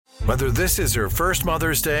Whether this is her first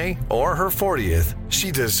Mother's Day or her 40th, she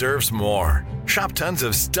deserves more. Shop tons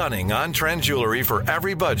of stunning on-trend jewelry for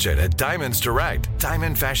every budget at Diamonds Direct.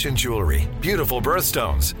 Diamond fashion jewelry, beautiful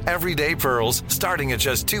birthstones, everyday pearls starting at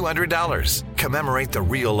just $200. Commemorate the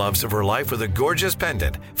real loves of her life with a gorgeous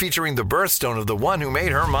pendant featuring the birthstone of the one who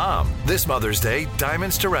made her mom. This Mother's Day,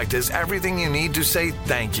 Diamonds Direct is everything you need to say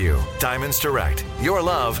thank you. Diamonds Direct. Your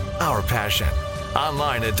love, our passion.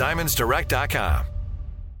 Online at diamondsdirect.com.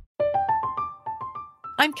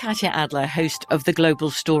 I'm Katya Adler, host of The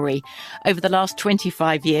Global Story. Over the last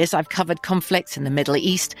 25 years, I've covered conflicts in the Middle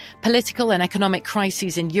East, political and economic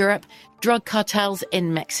crises in Europe, drug cartels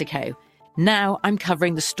in Mexico. Now I'm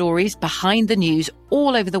covering the stories behind the news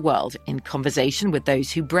all over the world in conversation with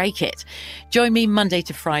those who break it. Join me Monday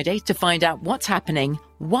to Friday to find out what's happening,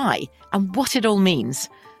 why, and what it all means.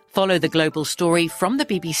 Follow The Global Story from the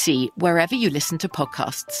BBC wherever you listen to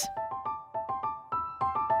podcasts.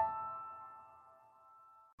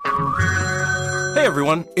 Hey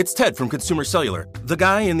everyone, it's Ted from Consumer Cellular, the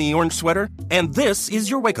guy in the orange sweater, and this is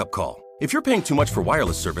your wake-up call. If you're paying too much for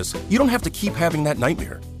wireless service, you don't have to keep having that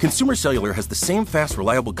nightmare. Consumer Cellular has the same fast,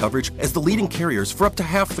 reliable coverage as the leading carriers for up to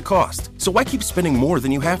half the cost. So why keep spending more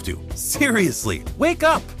than you have to? Seriously, wake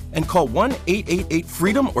up and call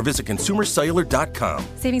 1-888-FREEDOM or visit consumercellular.com.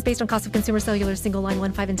 Savings based on cost of Consumer Cellular single line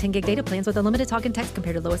 1, 5, and 10 gig data plans with unlimited talk and text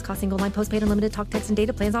compared to lowest cost single line postpaid unlimited talk, text, and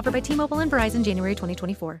data plans offered by T-Mobile and Verizon January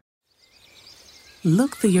 2024.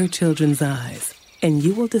 Look through your children's eyes, and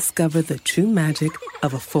you will discover the true magic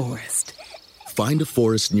of a forest. Find a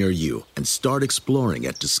forest near you and start exploring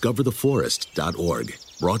at discovertheforest.org.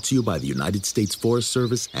 Brought to you by the United States Forest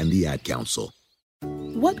Service and the Ad Council.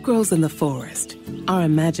 What grows in the forest? Our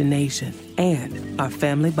imagination and our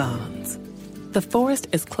family bonds. The forest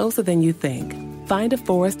is closer than you think. Find a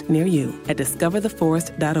forest near you at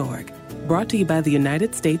discovertheforest.org. Brought to you by the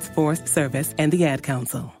United States Forest Service and the Ad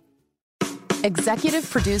Council. Executive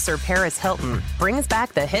producer Paris Hilton brings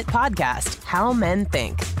back the hit podcast, How Men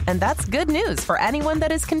Think. And that's good news for anyone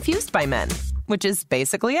that is confused by men, which is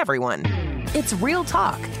basically everyone. It's real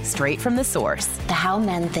talk, straight from the source. The How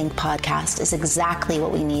Men Think podcast is exactly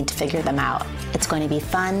what we need to figure them out. It's going to be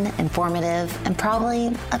fun, informative, and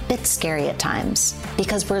probably a bit scary at times,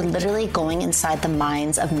 because we're literally going inside the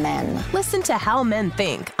minds of men. Listen to How Men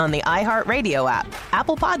Think on the iHeartRadio app,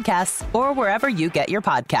 Apple Podcasts, or wherever you get your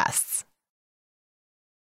podcasts.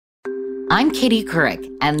 I'm Katie Couric,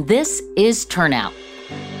 and this is Turnout.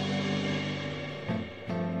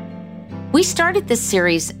 We started this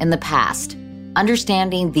series in the past,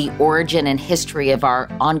 understanding the origin and history of our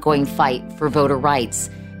ongoing fight for voter rights.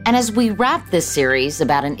 And as we wrap this series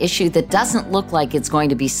about an issue that doesn't look like it's going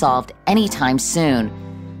to be solved anytime soon,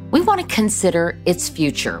 we want to consider its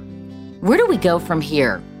future. Where do we go from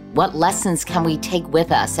here? What lessons can we take with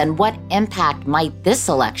us? And what impact might this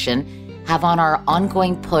election have on our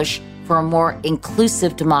ongoing push for a more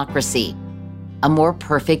inclusive democracy, a more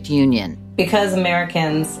perfect union? Because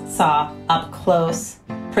Americans saw up close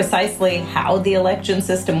precisely how the election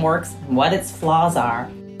system works and what its flaws are,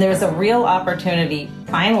 there's a real opportunity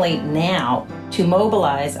finally now to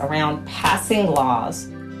mobilize around passing laws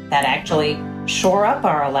that actually shore up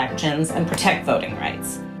our elections and protect voting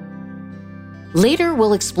rights. Later,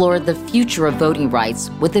 we'll explore the future of voting rights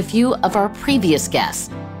with a few of our previous guests.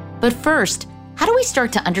 But first, how do we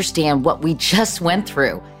start to understand what we just went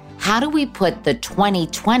through? How do we put the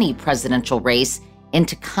 2020 presidential race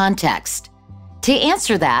into context? To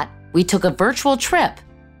answer that, we took a virtual trip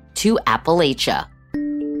to Appalachia.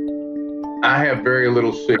 I have very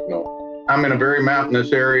little signal. I'm in a very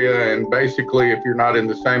mountainous area, and basically, if you're not in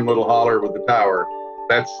the same little holler with the tower,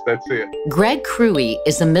 that's it. Greg Cruey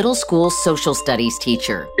is a middle school social studies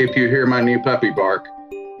teacher. If you hear my new puppy bark,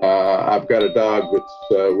 I've got a dog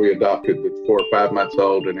that's we adopted that's 4 or 5 months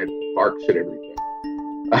old, and it barks at everything.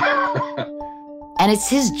 And it's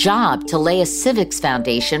his job to lay a civics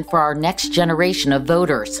foundation for our next generation of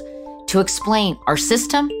voters, to explain our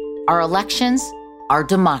system, our elections, our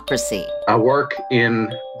democracy. I work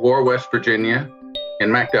in War, West Virginia, in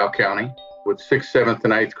McDowell County, with 6th, 7th,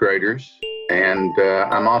 and 8th graders. And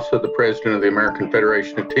I'm also the president of the American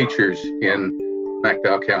Federation of Teachers in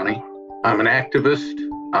McDowell County. I'm an activist.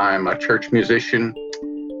 I'm a church musician.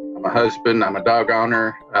 I'm a husband. I'm a dog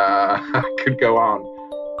owner. I could go on.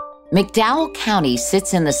 McDowell County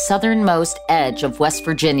sits in the southernmost edge of West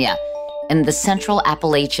Virginia in the Central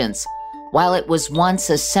Appalachians. While it was once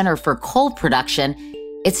a center for coal production,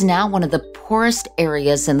 it's now one of the poorest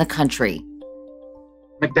areas in the country.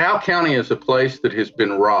 McDowell County is a place that has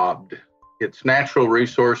been robbed. Its natural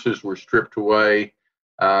resources were stripped away.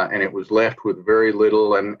 and it was left with very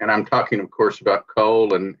little. And I'm talking, of course, about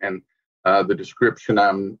coal, and the description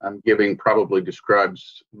I'm giving probably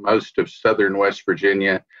describes most of southern West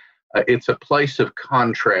Virginia. It's a place of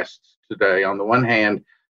contrasts today. On the one hand,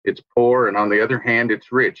 it's poor, and on the other hand,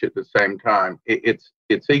 it's rich at the same time. It's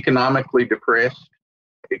economically depressed.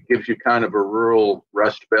 It gives you kind of a rural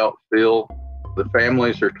Rust Belt feel. The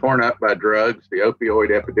families are torn up by drugs. The opioid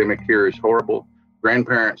epidemic here is horrible.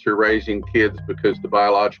 Grandparents are raising kids because the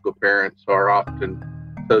biological parents are often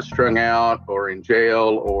so strung out or in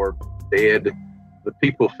jail or dead. The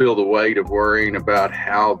people feel the weight of worrying about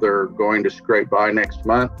how they're going to scrape by next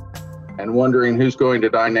month and wondering who's going to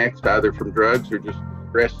die next, either from drugs or just the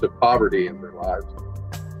stress of poverty in their lives.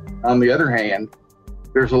 On the other hand,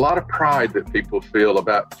 there's a lot of pride that people feel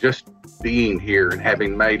about just being here and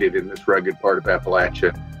having made it in this rugged part of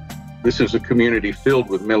Appalachia. This is a community filled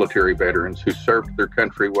with military veterans who served their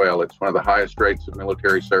country well. It's one of the highest rates of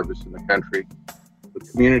military service in the country. The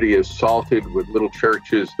community is salted with little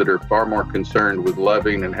churches that are far more concerned with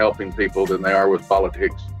loving and helping people than they are with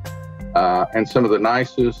politics. And some of the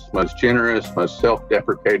nicest, most generous, most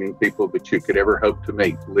self-deprecating people that you could ever hope to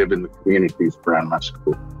meet live in the communities around my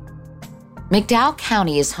school. McDowell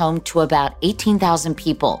County is home to about 18,000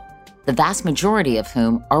 people, the vast majority of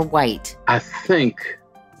whom are white. I think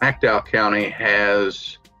McDowell County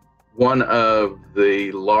has one of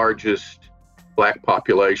the largest Black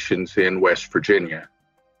populations in West Virginia,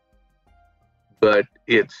 but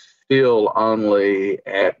it's still only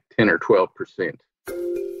at 10 or 12%.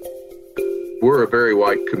 We're a very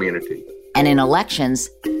white community. And in elections,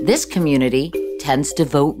 this community tends to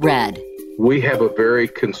vote red. We have a very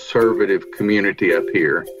conservative community up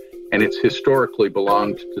here, and it's historically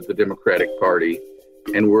belonged to the Democratic Party.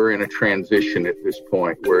 And we're in a transition at this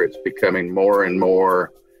point where it's becoming more and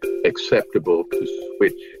more acceptable to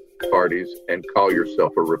switch parties and call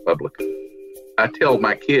yourself a Republican. I tell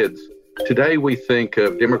my kids, today we think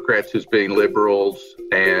of Democrats as being liberals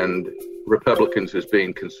and Republicans as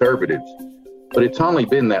being conservatives, but it's only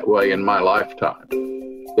been that way in my lifetime.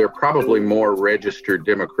 There are probably more registered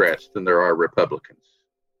Democrats than there are Republicans,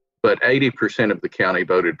 but 80% of the county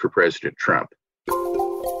voted for President Trump.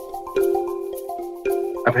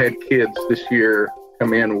 I've had kids this year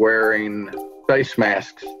come in wearing face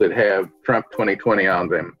masks that have Trump 2020 on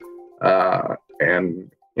them.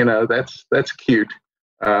 And you know, that's cute.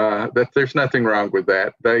 That there's nothing wrong with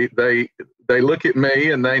that. They look at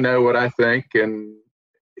me and they know what I think, and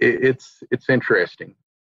it's interesting.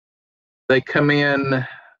 They come in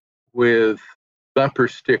with bumper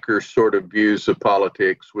sticker sort of views of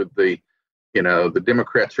politics with the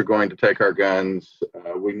Democrats are going to take our guns.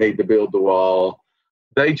 We need to build the wall.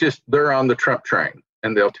 They're on the Trump train,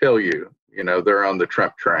 and they'll tell you, they're on the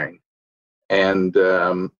Trump train. And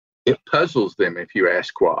it puzzles them if you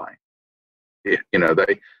ask why.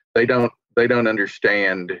 They don't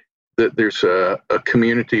understand that there's a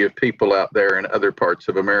community of people out there in other parts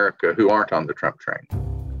of America who aren't on the Trump train.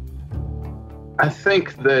 I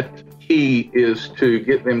think that key is to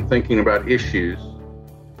get them thinking about issues,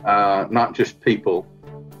 not just people.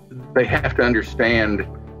 They have to understand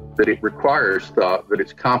that it requires thought, that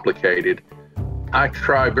it's complicated. I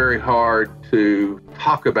try very hard to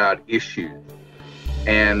talk about issues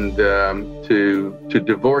and to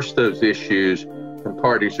divorce those issues from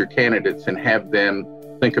parties or candidates and have them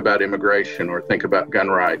think about immigration or think about gun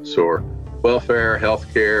rights or welfare,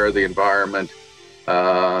 health care, the environment,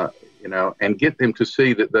 and get them to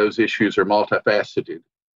see that those issues are multifaceted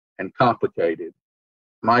and complicated.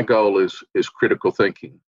 My goal is critical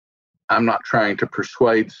thinking. I'm not trying to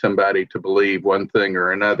persuade somebody to believe one thing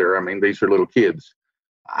or another. I mean, these are little kids.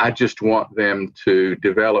 I just want them to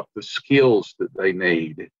develop the skills that they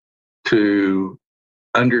need to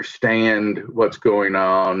understand what's going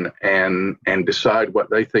on and decide what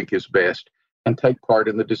they think is best and take part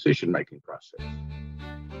in the decision-making process.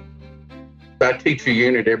 I teach a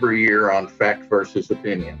unit every year on fact versus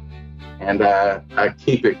opinion, and I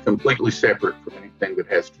keep it completely separate from anything that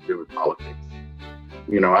has to do with politics.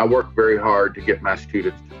 I work very hard to get my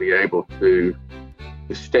students to be able to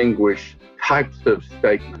distinguish types of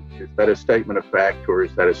statements. Is that a statement of fact or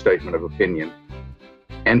is that a statement of opinion?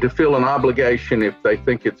 And to feel an obligation, if they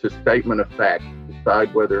think it's a statement of fact,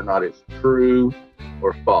 decide whether or not it's true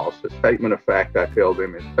or false. A statement of fact, I tell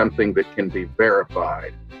them, is something that can be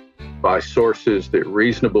verified by sources that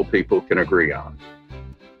reasonable people can agree on.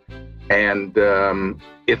 And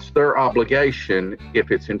it's their obligation,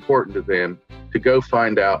 if it's important to them, to go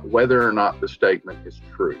find out whether or not the statement is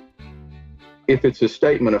true. If it's a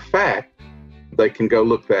statement of fact, they can go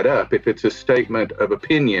look that up. If it's a statement of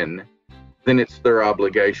opinion, then it's their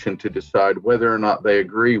obligation to decide whether or not they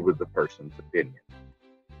agree with the person's opinion.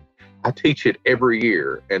 I teach it every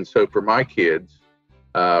year. And so for my kids,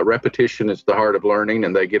 repetition is the heart of learning,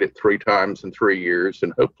 and they get it 3 times in 3 years.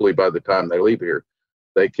 And hopefully by the time they leave here,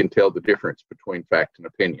 they can tell the difference between fact and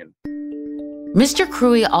opinion. Mr.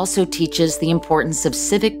 Cruey also teaches the importance of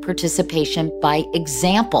civic participation by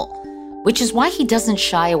example, which is why he doesn't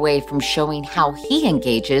shy away from showing how he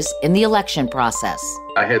engages in the election process.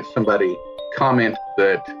 I had somebody comment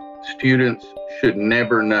that students should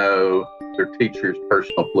never know their teacher's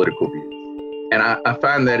personal political views. And I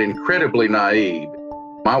find that incredibly naive.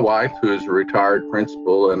 My wife, who is a retired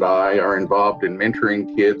principal, and I are involved in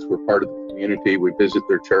mentoring kids. We're part of the community. We visit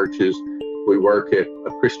their churches. We work at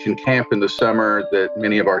a Christian camp in the summer that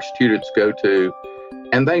many of our students go to.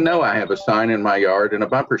 And they know I have a sign in my yard and a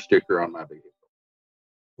bumper sticker on my vehicle.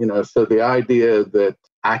 You know, so the idea that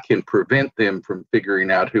I can prevent them from figuring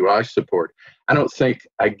out who I support, I don't think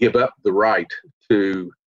I give up the right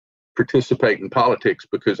to participate in politics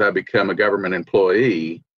because I become a government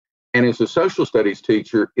employee. And as a social studies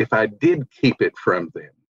teacher, if I did keep it from them,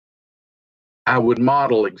 I would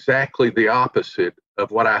model exactly the opposite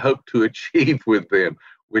of what I hope to achieve with them,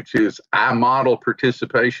 which is I model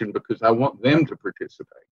participation because I want them to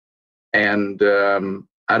participate. And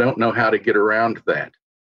I don't know how to get around that.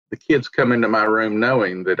 The kids come into my room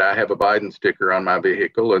knowing that I have a Biden sticker on my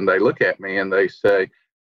vehicle, and they look at me and they say,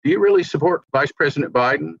 "Do you really support Vice President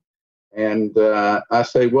Biden?" And I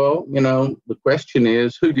say, well, you know, the question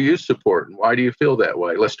is, who do you support and why do you feel that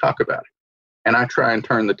way? Let's talk about it. And I try and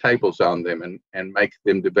turn the tables on them and make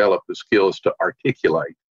them develop the skills to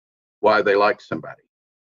articulate why they like somebody.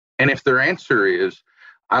 And if their answer is,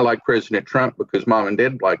 I like President Trump because mom and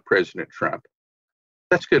dad like President Trump,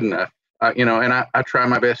 that's good enough. You know, and I try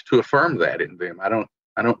my best to affirm that in them. I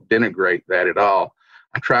don't denigrate that at all.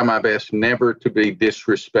 I try my best never to be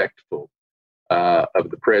disrespectful of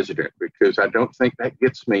the president, because I don't think that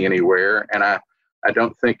gets me anywhere, and I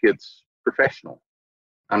don't think it's professional.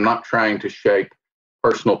 I'm not trying to shape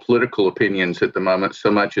personal political opinions at the moment so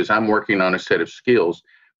much as I'm working on a set of skills.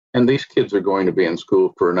 And these kids are going to be in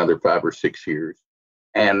school for another 5 or 6 years.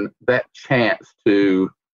 And that chance to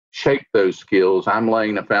shape those skills, I'm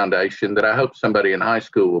laying a foundation that I hope somebody in high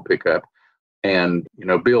school will pick up and, you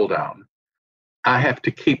know, build on. I have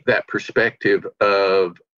to keep that perspective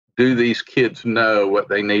of, do these kids know what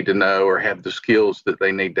they need to know or have the skills that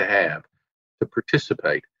they need to have to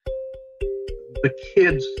participate? The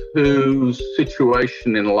kids whose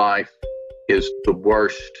situation in life is the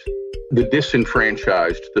worst, the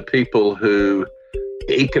disenfranchised, the people who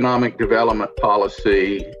economic development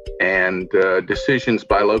policy and decisions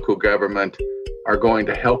by local government are going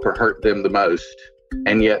to help or hurt them the most,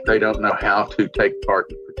 and yet they don't know how to take part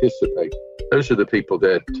and participate. Those are the people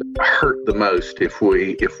that hurt the most if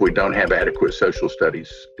we don't have adequate social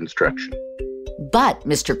studies instruction. But,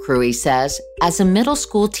 Mr. Cruey says, as a middle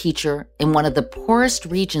school teacher in one of the poorest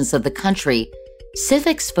regions of the country,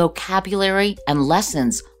 civics vocabulary and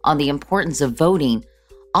lessons on the importance of voting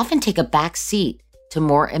often take a back seat to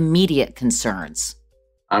more immediate concerns.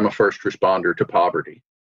 I'm a first responder to poverty,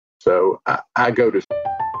 so I go to...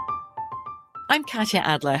 I'm Katya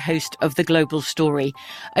Adler, host of The Global Story.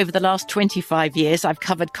 Over the last 25 years, I've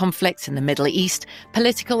covered conflicts in the Middle East,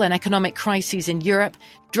 political and economic crises in Europe,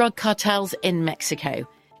 drug cartels in Mexico.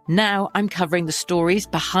 Now I'm covering the stories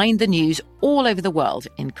behind the news all over the world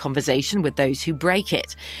in conversation with those who break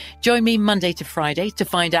it. Join me Monday to Friday to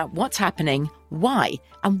find out what's happening, why,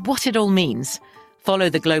 and what it all means. Follow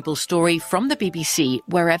The Global Story from the BBC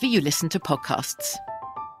wherever you listen to podcasts.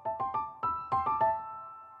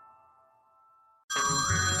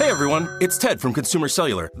 Hey everyone, it's Ted from Consumer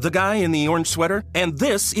Cellular, the guy in the orange sweater, and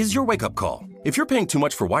this is your wake-up call. If you're paying too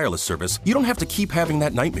much for wireless service, you don't have to keep having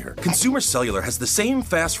that nightmare. Consumer Cellular has the same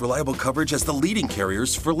fast, reliable coverage as the leading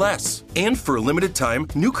carriers for less. And for a limited time,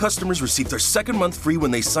 new customers receive their second month free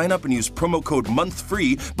when they sign up and use promo code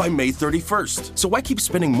MONTHFREE by May 31st. So why keep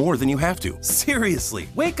spending more than you have to? Seriously,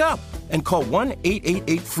 wake up and call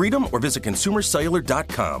 1-888-FREEDOM or visit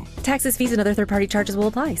consumercellular.com. Taxes, fees, and other third-party charges will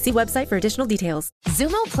apply. See website for additional details.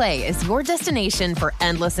 Xumo Play is your destination for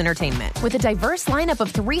endless entertainment. With a diverse lineup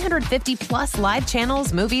of 350 plus live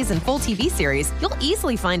channels, movies, and full TV series, you'll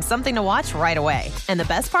easily find something to watch right away. And the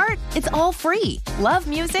best part? It's all free. Love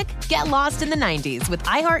music? Get lost in the 90s with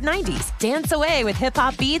iHeart 90s. Dance away with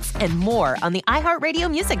hip-hop beats and more on the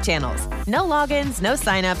iHeartRadio music channels. No logins, no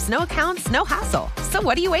signups, no accounts, no hassle. So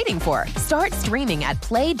what are you waiting for? Start streaming at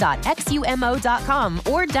play.xumo.com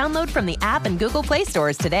or download from the app and Google Play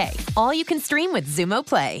stores today. All you can stream with Xumo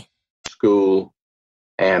Play. School,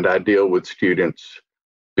 and I deal with students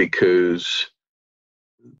because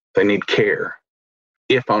they need care.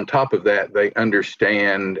 If on top of that, they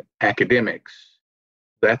understand academics,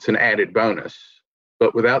 that's an added bonus.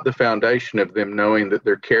 But without the foundation of them knowing that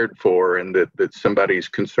they're cared for and that somebody's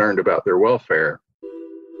concerned about their welfare,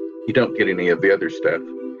 you don't get any of the other stuff.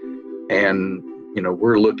 And,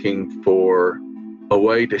 we're looking for a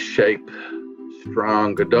way to shape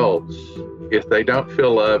strong adults. If they don't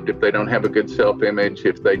feel loved, if they don't have a good self-image,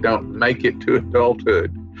 if they don't make it to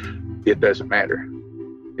adulthood, it doesn't matter.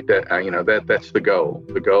 That's the goal.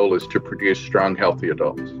 The goal is to produce strong, healthy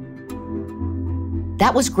adults.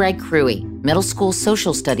 That was Greg Cruey, middle school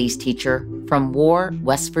social studies teacher from War,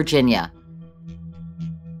 West Virginia.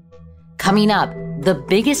 Coming up, the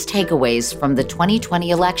biggest takeaways from the 2020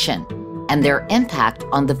 election and their impact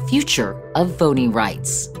on the future of voting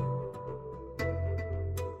rights.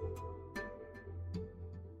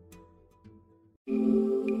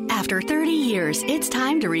 After 30 years, it's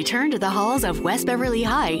time to return to the halls of West Beverly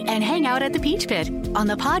High and hang out at the Peach Pit. On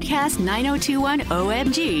the podcast 9021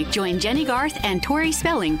 OMG, join Jenny Garth and Tori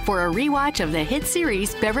Spelling for a rewatch of the hit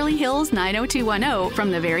series Beverly Hills 90210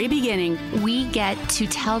 from the very beginning. We get to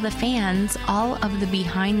tell the fans all of the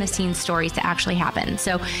behind-the-scenes stories that actually happen.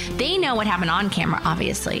 So they know what happened on camera,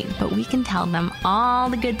 obviously, but we can tell them all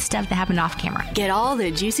the good stuff that happened off camera. Get all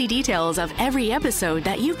the juicy details of every episode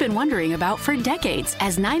that you've been wondering about for decades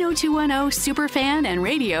as 90210 superfan and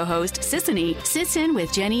radio host Sissany sits in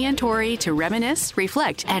with Jenny and Tori to reminisce,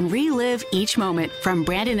 reflect, and relive each moment, from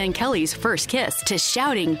Brandon and Kelly's first kiss to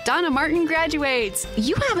shouting, "Donna Martin graduates!"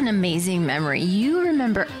 You have an amazing memory. You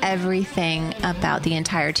remember everything about the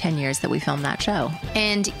entire 10 years that we filmed that show.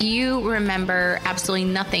 And you remember absolutely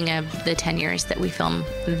nothing of the 10 years that we filmed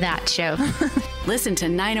that show. Listen to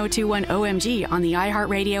 9021 OMG on the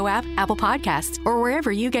iHeartRadio app, Apple Podcasts, or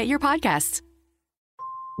wherever you get your podcasts.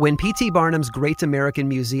 When P.T. Barnum's Great American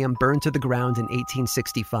Museum burned to the ground in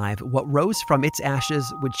 1865, what rose from its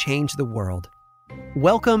ashes would change the world.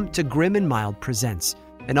 Welcome to Grim and Mild Presents,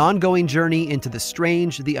 an ongoing journey into the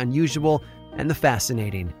strange, the unusual, and the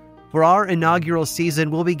fascinating. For our inaugural season,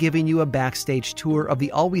 we'll be giving you a backstage tour of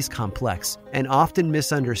the always complex and often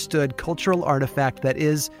misunderstood cultural artifact that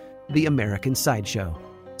is the American sideshow.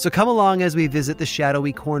 So come along as we visit the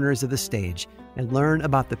shadowy corners of the stage and learn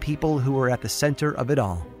about the people who were at the center of it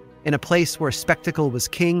all. In a place where spectacle was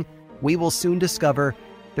king, we will soon discover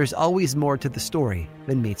there's always more to the story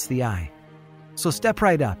than meets the eye. So step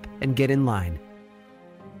right up and get in line.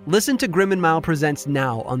 Listen to Grim and Mild Presents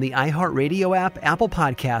now on the iHeartRadio app, Apple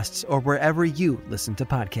Podcasts, or wherever you listen to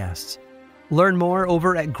podcasts. Learn more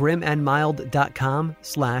over at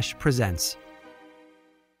grimandmild.com/presents.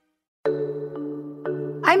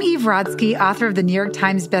 I'm Eve Rodsky, author of the New York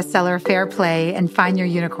Times bestseller Fair Play and Find Your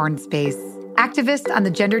Unicorn Space, activist on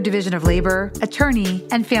the Gender Division of Labor, attorney,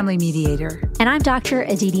 and family mediator. And I'm Dr.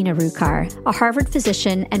 Aditi Narukar, a Harvard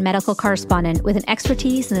physician and medical correspondent with an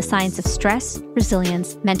expertise in the science of stress,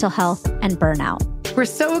 resilience, mental health, and burnout. We're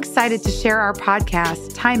so excited to share our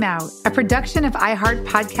podcast, Time Out, a production of iHeart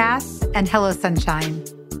Podcasts and Hello Sunshine.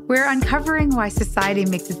 We're uncovering why society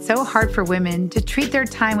makes it so hard for women to treat their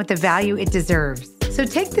time with the value it deserves. So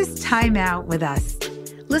take this time out with us.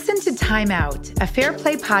 Listen to Time Out, a Fair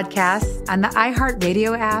Play podcast on the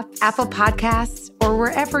iHeartRadio app, Apple Podcasts, or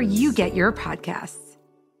wherever you get your podcasts.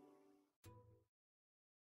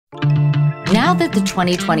 Now that the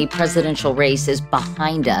 2020 presidential race is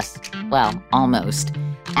behind us, well, almost,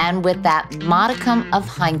 and with that modicum of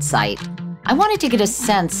hindsight, I wanted to get a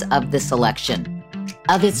sense of this election,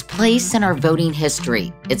 of its place in our voting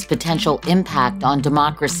history, its potential impact on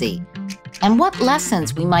democracy, and what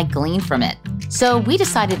lessons we might glean from it. So we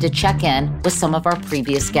decided to check in with some of our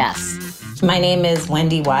previous guests. My name is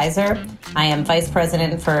Wendy Weiser. I am Vice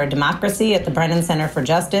President for Democracy at the Brennan Center for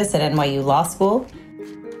Justice at NYU Law School.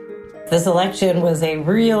 This election was a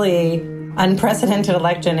really unprecedented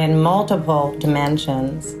election in multiple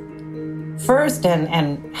dimensions. First,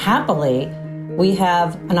 and happily, we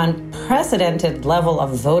have an unprecedented level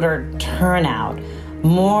of voter turnout.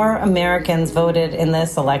 More Americans voted in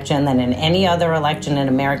this election than in any other election in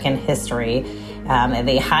American history,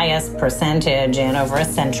 the highest percentage in over a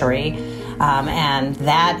century. And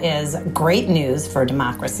that is great news for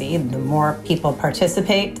democracy. The more people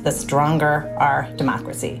participate, the stronger our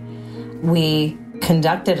democracy. We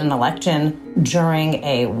conducted an election during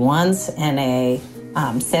a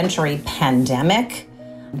once-in-a-century pandemic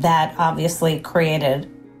that obviously created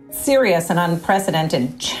serious and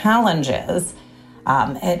unprecedented challenges.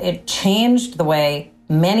 It changed the way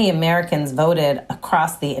many Americans voted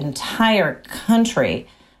across the entire country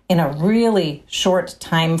in a really short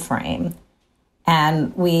time frame.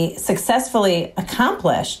 And we successfully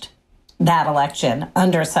accomplished that election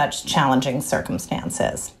under such challenging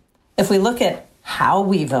circumstances. If we look at how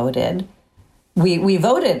we voted, we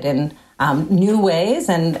voted in new ways,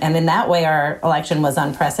 and in that way our election was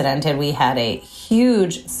unprecedented. We had a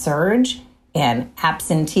huge surge in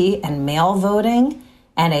absentee and mail voting,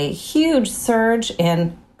 and a huge surge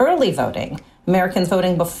in early voting, Americans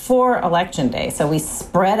voting before Election Day. So we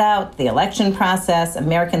spread out the election process.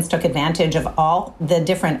 Americans took advantage of all the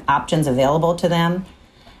different options available to them.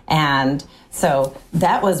 And so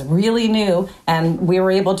that was really new, and we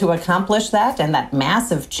were able to accomplish that and that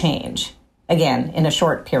massive change, again, in a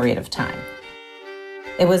short period of time.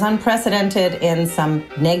 It was unprecedented in some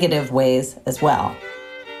negative ways as well.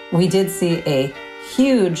 We did see a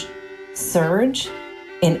huge surge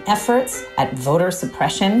in efforts at voter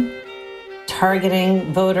suppression,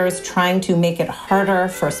 targeting voters, trying to make it harder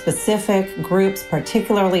for specific groups,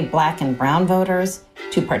 particularly Black and brown voters,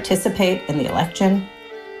 to participate in the election.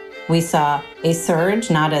 We saw a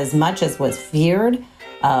surge, not as much as was feared,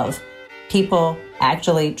 of people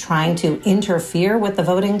actually trying to interfere with the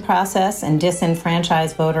voting process and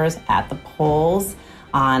disenfranchise voters at the polls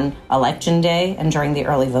on Election Day and during the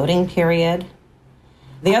early voting period.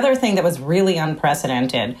 The other thing that was really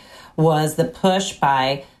unprecedented was the push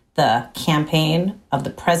by the campaign of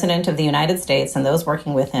the President of the United States and those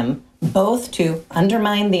working with him, both to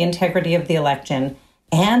undermine the integrity of the election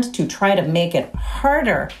and to try to make it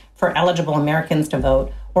harder for eligible Americans to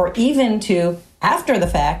vote, or even to, after the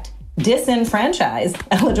fact, disenfranchise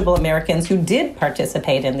eligible Americans who did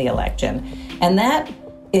participate in the election. And that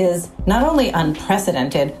is not only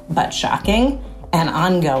unprecedented, but shocking and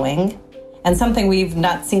ongoing, and something we've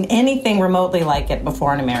not seen anything remotely like it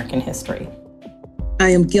before in American history. I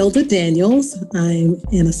am Gilda Daniels. I'm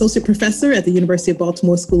an associate professor at the University of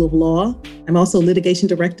Baltimore School of Law. I'm also litigation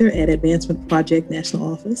director at Advancement Project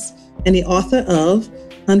National Office and the author of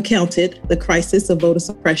Uncounted: The Crisis of Voter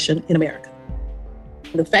Suppression in America.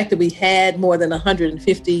 The fact that we had more than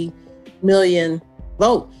 150 million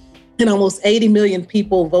vote and almost 80 million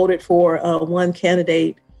people voted for one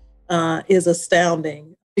candidate is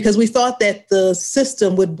astounding, because we thought that the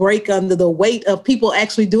system would break under the weight of people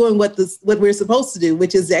actually doing what we're supposed to do,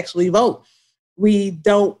 which is actually vote. We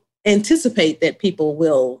don't anticipate that people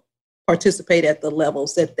will participate at the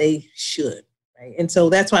levels that they should. Right? And so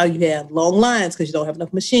that's why you have long lines, because you don't have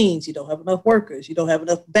enough machines, you don't have enough workers, you don't have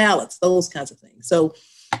enough ballots, those kinds of things. So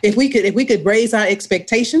if we could raise our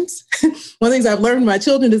expectations, one of the things I've learned from my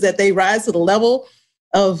children is that they rise to the level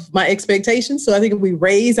of my expectations. So I think if we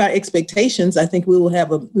raise our expectations, I think we would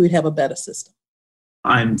have a better system.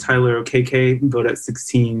 I'm Tyler Okeke, vote at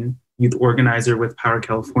 16, youth organizer with Power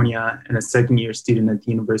California, and a second-year student at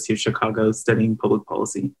the University of Chicago studying public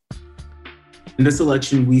policy. In this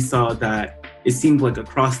election, we saw that it seemed like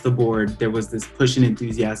across the board, there was this push and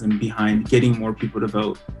enthusiasm behind getting more people to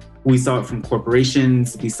vote. We saw it from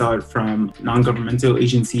corporations, we saw it from non-governmental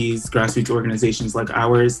agencies, grassroots organizations like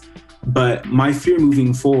ours. But my fear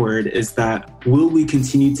moving forward is that will we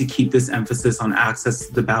continue to keep this emphasis on access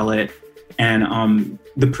to the ballot and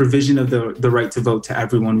the provision of the right to vote to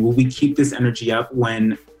everyone? Will we keep this energy up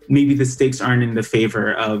when maybe the stakes aren't in the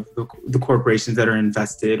favor of the corporations that are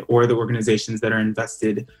invested or the organizations that are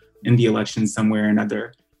invested in the election somewhere or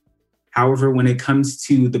another? However, when it comes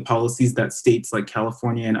to the policies that states like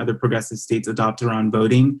California and other progressive states adopt around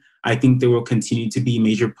voting, I think there will continue to be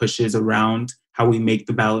major pushes around how we make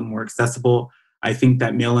the ballot more accessible. I think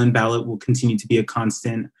that mail-in ballot will continue to be a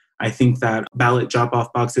constant. I think that ballot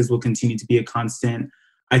drop-off boxes will continue to be a constant.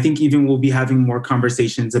 I think even we'll be having more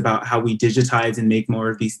conversations about how we digitize and make more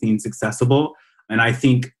of these things accessible. And I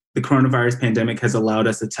think the coronavirus pandemic has allowed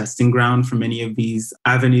us a testing ground for many of these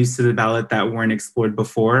avenues to the ballot that weren't explored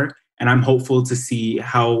before. And I'm hopeful to see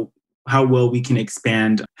how well we can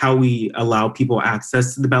expand how we allow people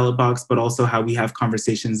access to the ballot box, but also how we have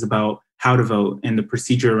conversations about how to vote and the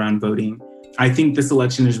procedure around voting. I think this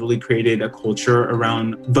election has really created a culture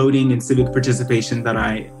around voting and civic participation that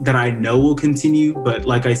I know will continue. But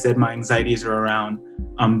like I said, my anxieties are around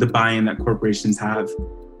the buy-in that corporations have,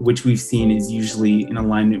 which we've seen is usually in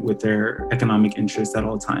alignment with their economic interests at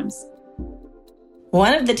all times.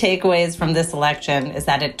 One of the takeaways from this election is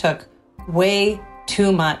that it took way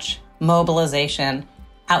too much mobilization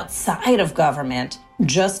outside of government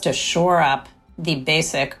just to shore up the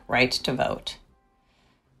basic right to vote.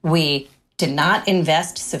 We did not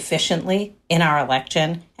invest sufficiently in our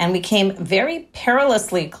election, and we came very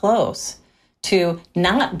perilously close to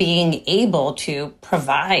not being able to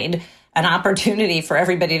provide an opportunity for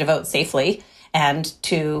everybody to vote safely and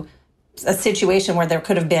to a situation where there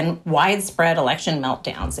could have been widespread election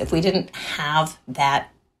meltdowns. If we didn't have that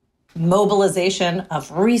mobilization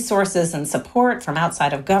of resources and support from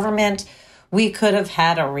outside of government, we could have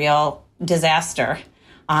had a real disaster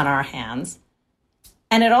on our hands.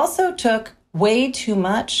 And it also took way too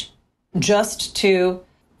much just to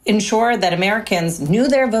ensure that Americans knew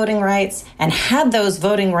their voting rights and had those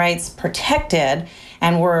voting rights protected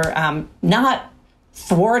and were not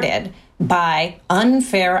thwarted by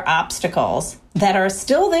unfair obstacles that are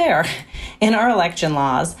still there in our election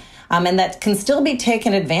laws, and that can still be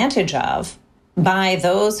taken advantage of by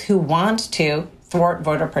those who want to thwart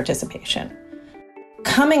voter participation.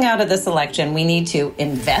 Coming out of this election, we need to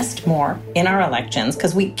invest more in our elections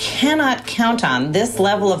because we cannot count on this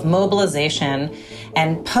level of mobilization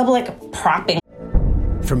and public propping.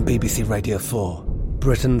 From BBC Radio 4,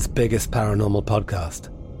 Britain's biggest paranormal podcast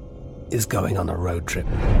is going on a road trip.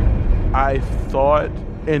 I thought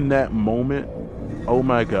in that moment, oh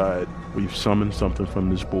my God, we've summoned something from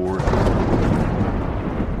this board.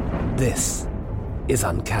 This is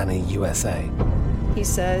Uncanny USA. He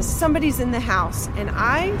says, somebody's in the house, and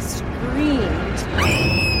I screamed.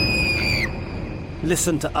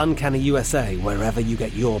 Listen to Uncanny USA wherever you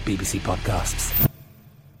get your BBC podcasts,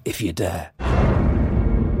 if you dare.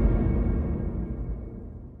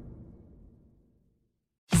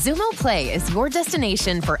 Xumo Play is your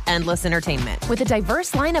destination for endless entertainment. With a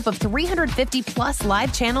diverse lineup of 350 plus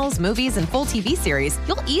live channels, movies, and full TV series,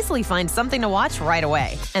 you'll easily find something to watch right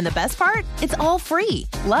away. And the best part? It's all free.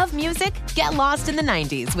 Love music? Get lost in the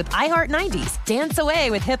 90s with iHeart 90s, dance away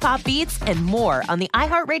with hip-hop beats, and more on the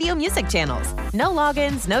iHeartRadio music channels. No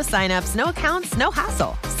logins, no signups, no accounts, no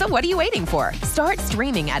hassle. So what are you waiting for? Start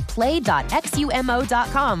streaming at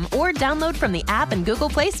play.xumo.com or download from the app and Google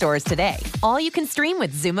Play stores today. All you can stream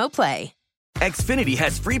with Xumo Play. Xfinity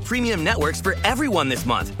has free premium networks for everyone this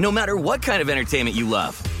month, no matter what kind of entertainment you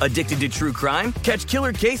love. Addicted to true crime? Catch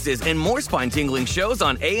killer cases and more spine-tingling shows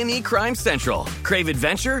on A&E Crime Central. Crave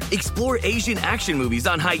adventure? Explore Asian action movies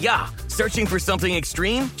on Hi-YAH. Searching for something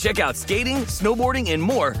extreme? Check out skating, snowboarding, and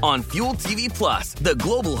more on Fuel TV Plus, the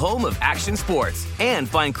global home of action sports. And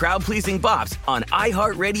find crowd-pleasing bops on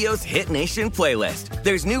iHeartRadio's Hit Nation playlist.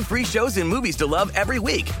 There's new free shows and movies to love every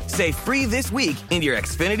week. Say free this week in your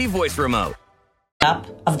Xfinity voice remote. Up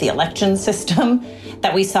of the election system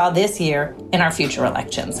that we saw this year in our future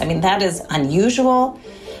elections. I mean, that is unusual.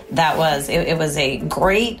 It was a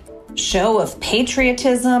great show of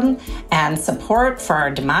patriotism and support for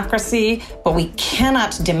our democracy, but we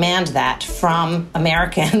cannot demand that from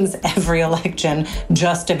Americans every election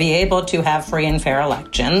just to be able to have free and fair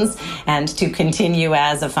elections and to continue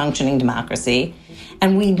as a functioning democracy.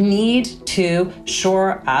 And we need to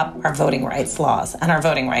shore up our voting rights laws and our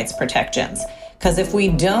voting rights protections. Because if we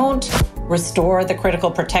don't restore the critical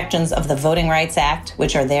protections of the Voting Rights Act,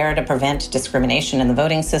 which are there to prevent discrimination in the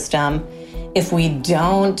voting system, if we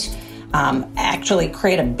don't actually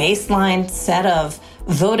create a baseline set of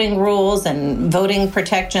voting rules and voting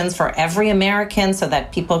protections for every American so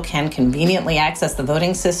that people can conveniently access the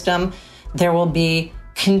voting system, there will be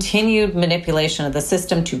continued manipulation of the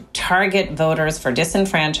system to target voters for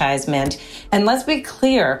disenfranchisement. And let's be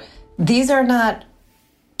clear, these are not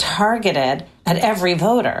targeted at every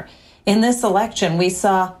voter. In this election, we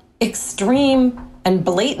saw extreme and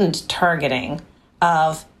blatant targeting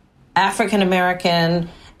of African American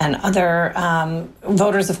and other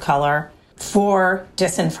voters of color for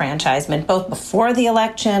disenfranchisement, both before the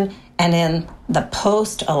election and in the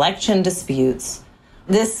post-election disputes.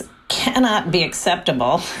 This cannot be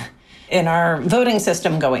acceptable in our voting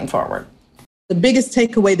system going forward. The biggest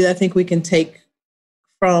takeaway that I think we can take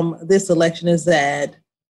from this election is that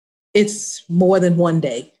it's more than one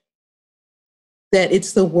day, that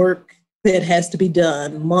it's the work that has to be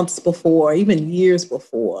done months before, even years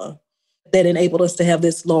before, that enabled us to have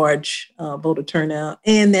this large voter turnout,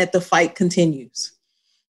 and that the fight continues.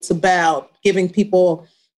 It's about giving people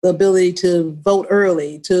the ability to vote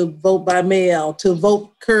early, to vote by mail, to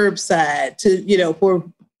vote curbside, to, for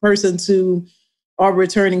persons who are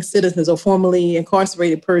returning citizens or formerly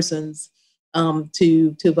incarcerated persons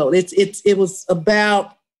to vote. It was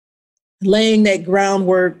about laying that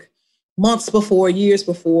groundwork months before, years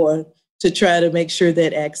before, to try to make sure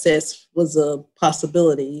that access was a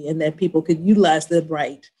possibility and that people could utilize the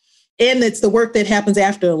right. And it's the work that happens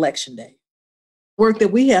after Election Day, work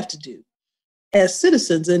that we have to do as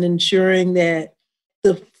citizens in ensuring that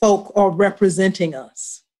the folk are representing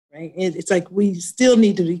us, right? It's like we still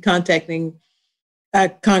need to be contacting our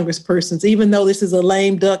congresspersons, even though this is a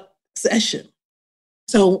lame duck session.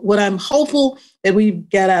 So what I'm hopeful that we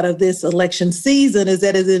get out of this election season is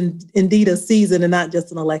that it's indeed a season and not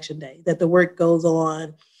just an election day, that the work goes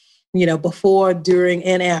on, before, during,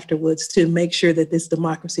 and afterwards to make sure that this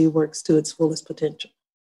democracy works to its fullest potential.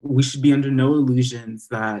 We should be under no illusions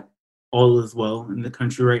that all is well in the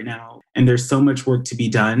country right now, and there's so much work to be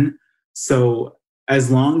done. So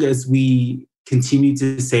as long as we continue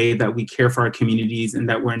to say that we care for our communities and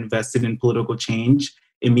that we're invested in political change,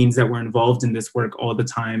 it means that we're involved in this work all the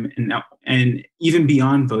time and even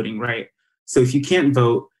beyond voting, right? So if you can't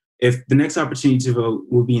vote, if the next opportunity to vote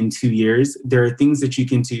will be in 2 years, there are things that you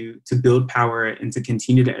can do to build power and to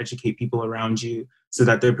continue to educate people around you so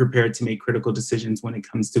that they're prepared to make critical decisions when it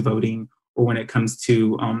comes to voting or when it comes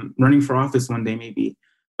to running for office one day, maybe.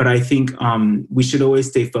 But I think we should always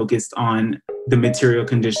stay focused on the material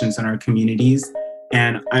conditions in our communities.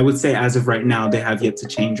 And I would say as of right now, they have yet to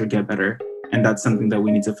change or get better. And that's something that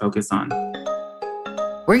we need to focus on.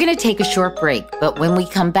 We're going to take a short break, but when we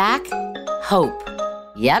come back, hope.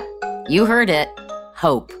 Yep, you heard it.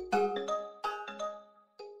 Hope.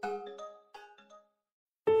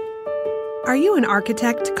 Are you an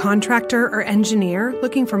architect, contractor, or engineer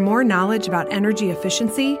looking for more knowledge about energy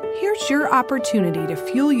efficiency? Here's your opportunity to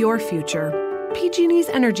fuel your future. PG&E's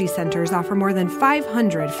Energy Centers offer more than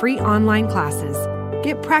 500 free online classes.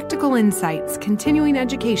 Get practical insights, continuing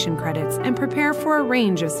education credits, and prepare for a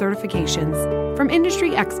range of certifications. From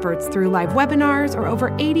industry experts through live webinars or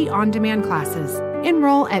over 80 on-demand classes.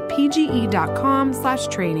 Enroll at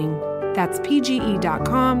pge.com/training. That's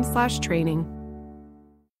pge.com/training.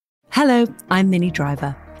 Hello, I'm Minnie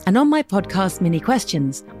Driver. And on my podcast, Mini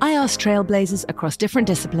Questions, I ask trailblazers across different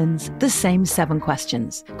disciplines the same 7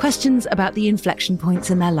 questions. Questions about the inflection points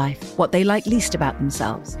in their life, what they like least about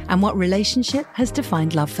themselves, and what relationship has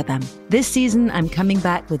defined love for them. This season, I'm coming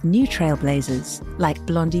back with new trailblazers, like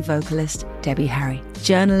Blondie vocalist Debbie Harry,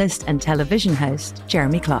 journalist and television host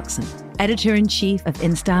Jeremy Clarkson, editor-in-chief of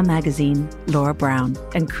InStyle magazine, Laura Brown,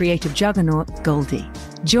 and creative juggernaut Goldie.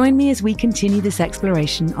 Join me as we continue this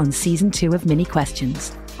exploration on Season 2 of Mini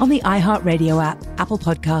Questions, on the iHeartRadio app, Apple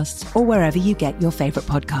Podcasts, or wherever you get your favorite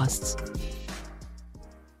podcasts.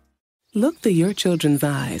 Look through your children's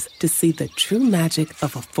eyes to see the true magic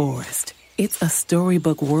of a forest. It's a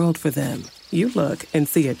storybook world for them. You look and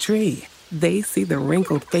see a tree. They see the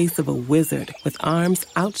wrinkled face of a wizard with arms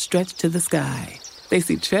outstretched to the sky. They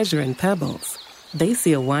see treasure in pebbles. They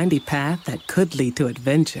see a windy path that could lead to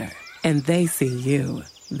adventure. And they see you,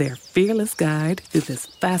 their fearless guide through this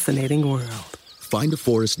fascinating world. Find a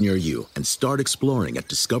forest near you and start exploring at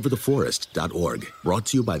discovertheforest.org. Brought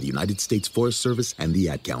to you by the United States Forest Service and the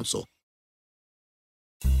Ad Council.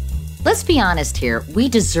 Let's be honest here. We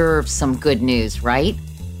deserve some good news, right?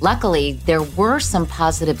 Luckily, there were some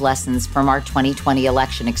positive lessons from our 2020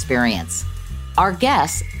 election experience. Our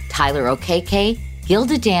guests, Tyler O'Keke,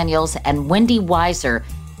 Gilda Daniels, and Wendy Weiser,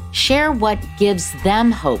 share what gives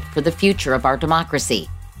them hope for the future of our democracy.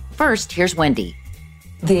 First, here's Wendy.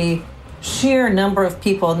 The sheer number of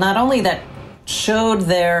people, not only that showed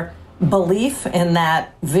their belief in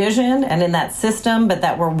that vision and in that system, but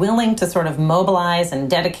that were willing to sort of mobilize and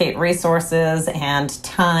dedicate resources and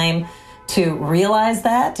time to realize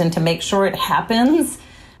that and to make sure it happens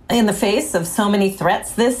in the face of so many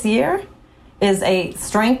threats this year, is a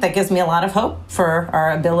strength that gives me a lot of hope for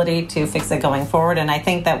our ability to fix it going forward. And I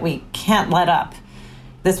think that we can't let up.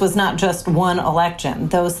 This was not just one election.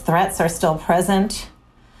 Those threats are still present.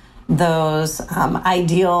 Those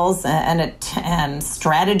ideals and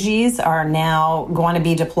strategies are now going to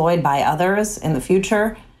be deployed by others in the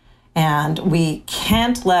future. And we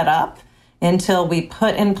can't let up until we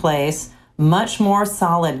put in place much more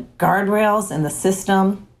solid guardrails in the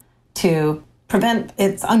system to prevent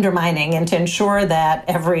its undermining and to ensure that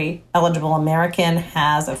every eligible American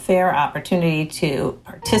has a fair opportunity to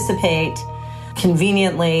participate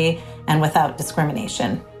conveniently and without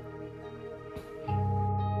discrimination.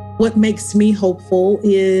 What makes me hopeful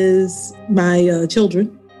is my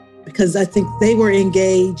children, because I think they were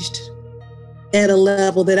engaged at a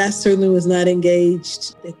level that I certainly was not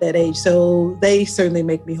engaged at that age. So they certainly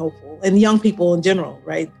make me hopeful. And young people in general,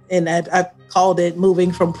 right? And I called it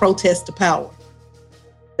moving from protest to power.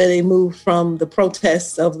 That they moved from the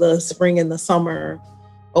protests of the spring and the summer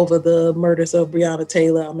over the murders of Breonna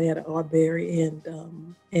Taylor, Ahmaud Arbery,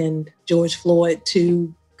 and George Floyd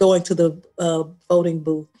to going to the voting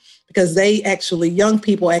booth. Because young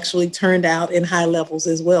people actually turned out in high levels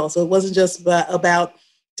as well. So it wasn't just about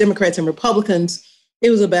Democrats and Republicans. It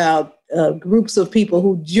was about groups of people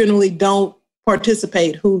who generally don't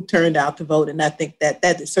participate who turned out to vote. And I think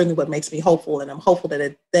that is certainly what makes me hopeful. And I'm hopeful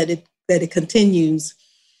that it continues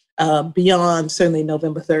beyond certainly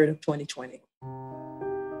November 3rd of 2020.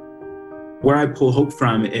 Where I pull hope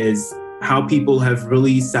from is how people have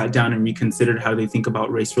really sat down and reconsidered how they think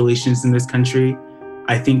about race relations in this country.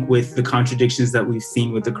 I think with the contradictions that we've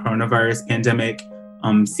seen with the coronavirus pandemic,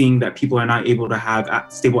 seeing that people are not able to have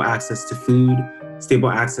stable access to food, stable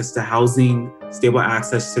access to housing, stable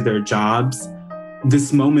access to their jobs.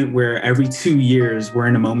 This moment where every 2 years we're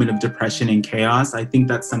in a moment of depression and chaos, I think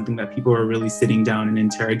that's something that people are really sitting down and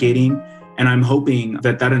interrogating. And I'm hoping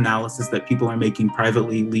that that analysis that people are making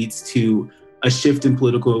privately leads to a shift in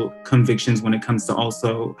political convictions when it comes to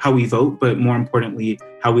also how we vote, but more importantly,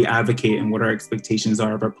 how we advocate and what our expectations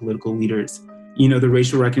are of our political leaders. You know, the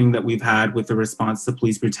racial reckoning that we've had with the response to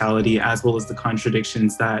police brutality, as well as the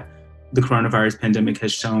contradictions that the coronavirus pandemic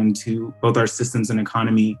has shown to both our systems and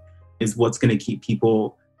economy, is what's going to keep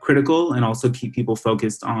people critical and also keep people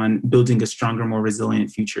focused on building a stronger, more resilient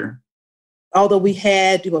future. Although we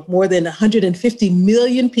had more than 150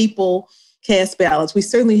 million people cast ballots, we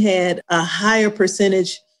certainly had a higher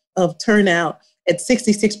percentage of turnout at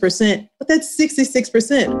 66%, but that's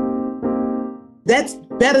 66%. That's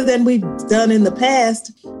better than we've done in the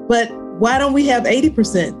past, but why don't we have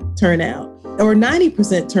 80% turnout or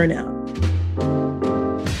 90% turnout?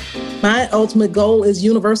 My ultimate goal is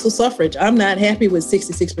universal suffrage. I'm not happy with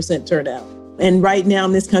 66% turnout. And right now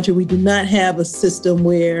in this country, we do not have a system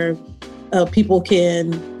where people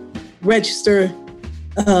can register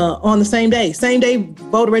on the same day. Same day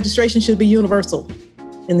voter registration should be universal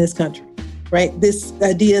in this country, right? This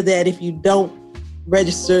idea that if you don't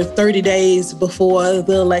register 30 days before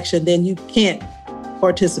the election, then you can't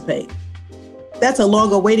participate. That's a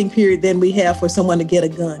longer waiting period than we have for someone to get a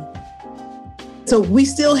gun. So we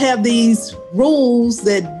still have these rules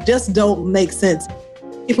that just don't make sense.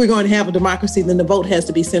 If we're going to have a democracy, then the vote has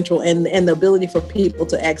to be central, and the ability for people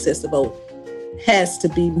to access the vote has to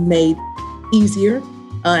be made easier.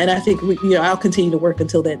 And I think I'll continue to work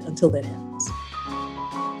until that happens.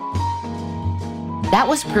 That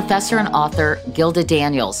was professor and author Gilda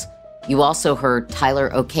Daniels. You also heard Tyler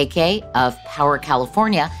Okeke of Power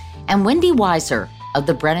California and Wendy Weiser of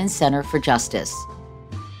the Brennan Center for Justice.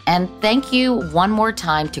 And thank you one more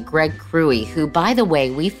time to Greg Cruey, who, by the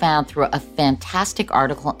way, we found through a fantastic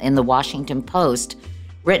article in the Washington Post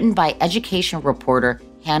written by education reporter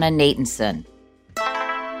Hannah Natanson.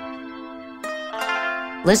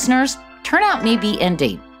 Listeners, turnout may be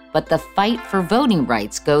ending, but the fight for voting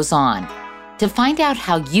rights goes on. To find out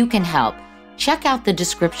how you can help, check out the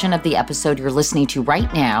description of the episode you're listening to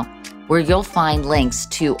right now, where you'll find links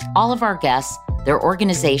to all of our guests, their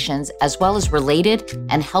organizations, as well as related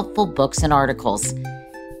and helpful books and articles.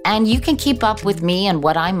 And you can keep up with me and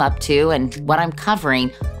what I'm up to and what I'm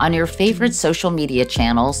covering on your favorite social media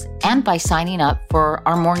channels and by signing up for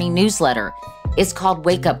our morning newsletter. It's called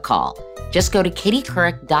Wake Up Call. Just go to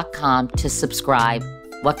katiecouric.com to subscribe.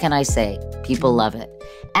 What can I say? People love it.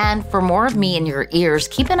 And for more of me in your ears,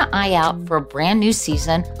 keep an eye out for a brand new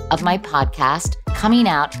season of my podcast coming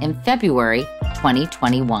out in February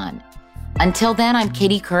 2021. Until then, I'm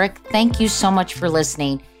Katie Couric. Thank you so much for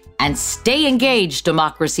listening, and stay engaged,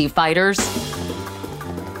 democracy fighters.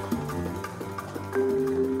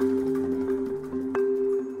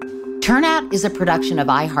 Turnout is a production of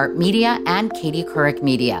iHeartMedia and Katie Couric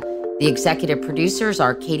Media. The executive producers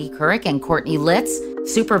are Katie Couric and Courtney Litz.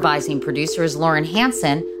 Supervising producer is Lauren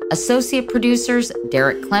Hansen. Associate producers,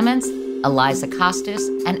 Derek Clements, Eliza Costas,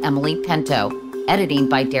 and Emily Pinto. Editing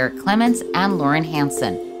by Derek Clements and Lauren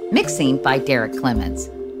Hansen. Mixing by Derek Clements.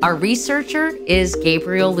 Our researcher is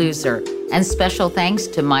Gabriel Loser. And special thanks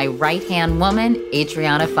to my right-hand woman,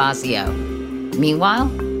 Adriana Fazio.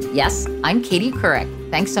 Meanwhile, yes, I'm Katie Couric.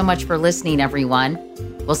 Thanks so much for listening, everyone.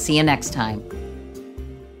 We'll see you next time.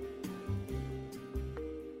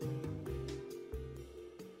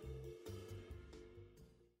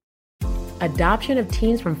 Adoption of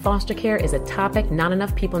teens from foster care is a topic not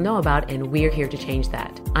enough people know about, and we're here to change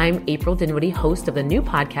that. I'm April Dinwiddie, host of the new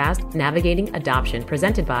podcast, Navigating Adoption,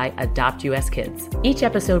 presented by Adopt US Kids. Each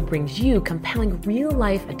episode brings you compelling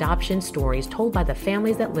real-life adoption stories told by the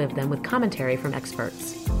families that live them with commentary from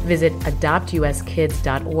experts. Visit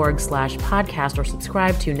adoptuskids.org/podcast or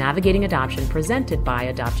subscribe to Navigating Adoption, presented by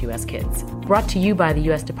Adopt US Kids. Brought to you by the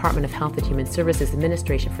U.S. Department of Health and Human Services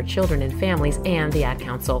Administration for Children and Families and the Ad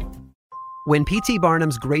Council. When P.T.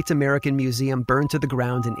 Barnum's Great American Museum burned to the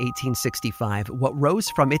ground in 1865, what rose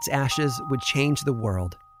from its ashes would change the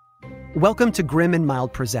world. Welcome to Grim and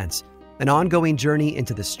Mild Presents, an ongoing journey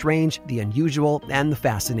into the strange, the unusual, and the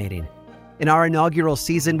fascinating. In our inaugural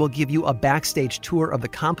season, we'll give you a backstage tour of the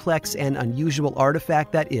complex and unusual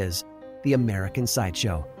artifact that is the American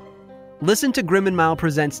Sideshow. Listen to Grim and Mild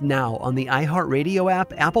Presents now on the iHeartRadio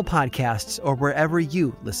app, Apple Podcasts, or wherever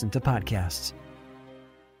you listen to podcasts.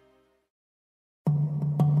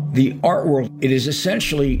 The art world, it is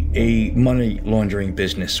essentially a money laundering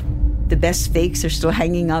business. The best fakes are still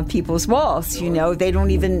hanging on people's walls. You know, they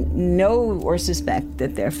don't even know or suspect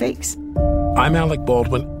that they're fakes. I'm Alec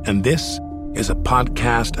Baldwin, and this is a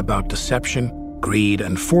podcast about deception, greed,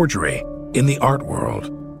 and forgery in the art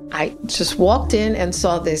world. I just walked in and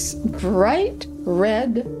saw this bright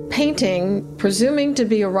red painting, presuming to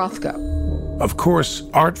be a Rothko. Of course,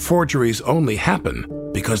 art forgeries only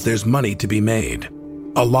happen because there's money to be made.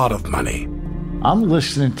 A lot of money. I'm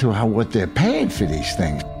listening to what they're paying for these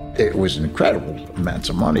things. It was incredible amounts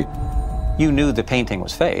of money. You knew the painting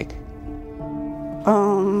was fake.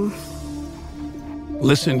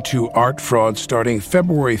 Listen to Art Fraud starting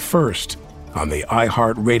February 1st on the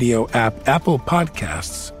iHeartRadio app, Apple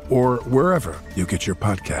Podcasts, or wherever you get your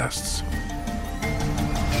podcasts.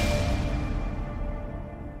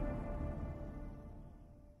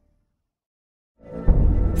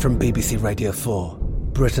 From BBC Radio 4,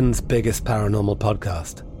 Britain's biggest paranormal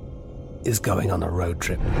podcast is going on a road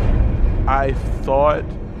trip. I thought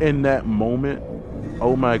in that moment,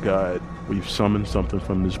 oh my God, we've summoned something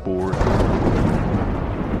from this board.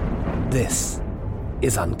 This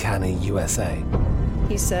is Uncanny USA.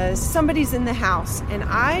 He says, somebody's in the house, and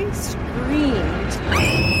I screamed.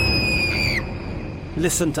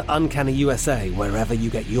 Listen to Uncanny USA wherever you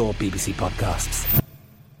get your BBC podcasts,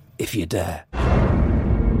 if you dare.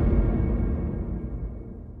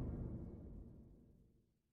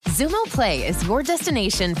 Xumo Play is your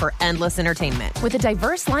destination for endless entertainment. With a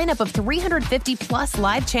diverse lineup of 350-plus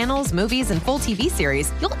live channels, movies, and full TV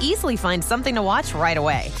series, you'll easily find something to watch right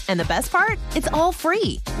away. And the best part? It's all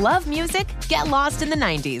free. Love music? Get lost in the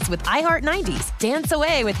 90s with iHeart 90s, dance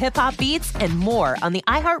away with hip-hop beats, and more on the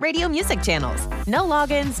iHeartRadio music channels. No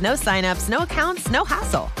logins, no signups, no accounts, no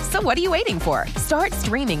hassle. So what are you waiting for? Start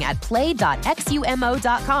streaming at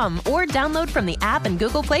play.xumo.com or download from the app and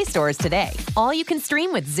Google Play stores today. All you can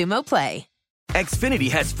stream with Xumo Play. Xfinity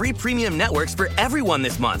has free premium networks for everyone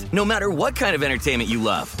this month, no matter what kind of entertainment you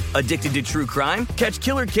love. Addicted to true crime? Catch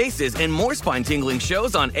killer cases and more spine-tingling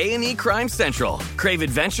shows on A&E Crime Central. Crave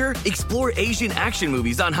adventure? Explore Asian action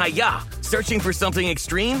movies on Hi-YAH. Searching for something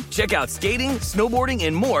extreme? Check out skating, snowboarding,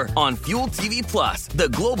 and more on Fuel TV Plus, the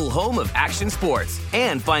global home of action sports.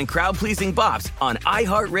 And find crowd-pleasing bops on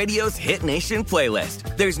iHeartRadio's Hit Nation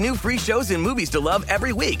playlist. There's new free shows and movies to love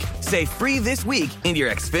every week. Say free this week in your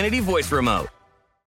Xfinity voice remote.